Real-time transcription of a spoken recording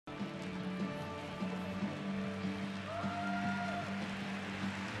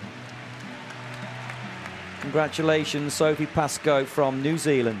Congratulations, Sophie PASCOE from New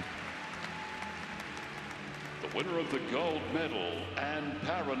Zealand. The winner of the gold medal and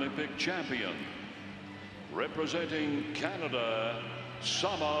Paralympic champion, representing Canada,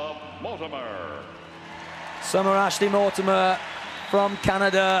 Summer Mortimer. Summer Ashley Mortimer from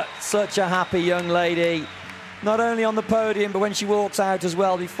Canada, such a happy young lady. Not only on the podium, but when she walks out as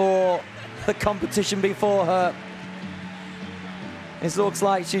well before the competition before her. It looks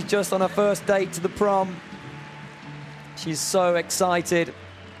like she's just on her first date to the prom. She's so excited.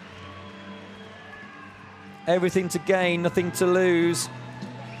 Everything to gain, nothing to lose,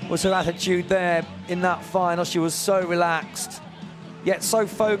 was her attitude there in that final. She was so relaxed, yet so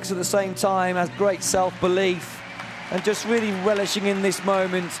focused at the same time, has great self-belief, and just really relishing in this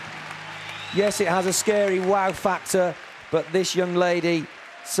moment. Yes, it has a scary wow factor, but this young lady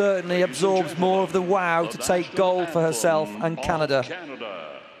certainly absorbs more of the wow to take gold for herself and Canada.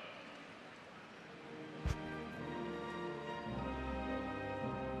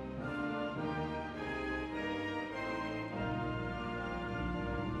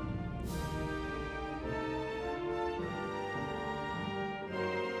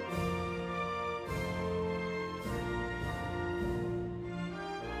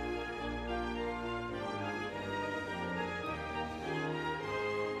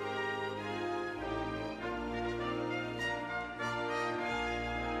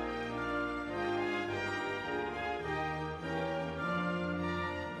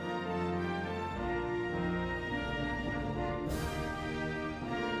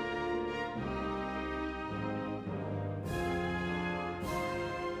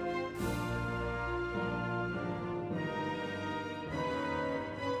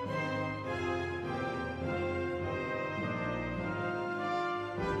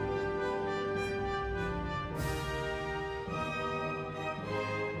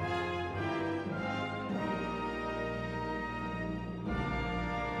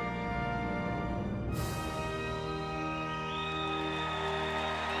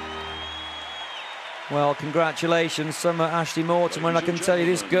 Well, congratulations, Summer Ashley Mortimer, and I can tell you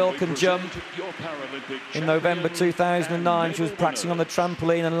this girl can jump. In November 2009, she was practicing on the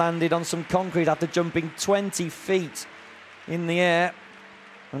trampoline and landed on some concrete after jumping 20 feet in the air.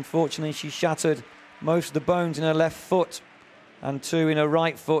 Unfortunately, she shattered most of the bones in her left foot and 2 in her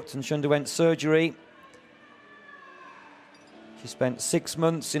right foot, and she underwent surgery. She spent 6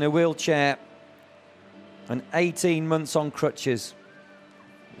 months in a wheelchair and 18 months on crutches.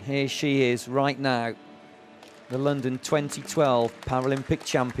 Here she is right now, the London 2012 Paralympic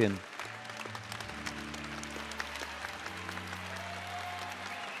champion.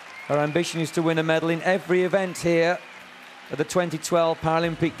 Her ambition is to win a medal in every event here at the 2012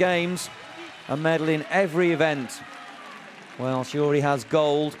 Paralympic Games. A medal in every event. Well, she already has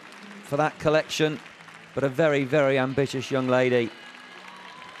gold for that collection, but a very, very ambitious young lady.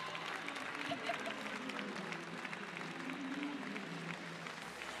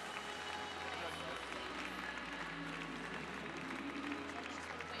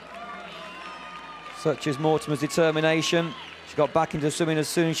 Such is Mortimer's determination. She got back into swimming as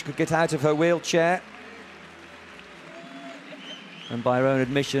soon as she could get out of her wheelchair. And by her own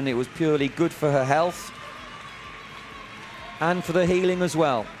admission, it was purely good for her health and for the healing as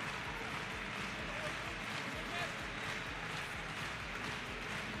well.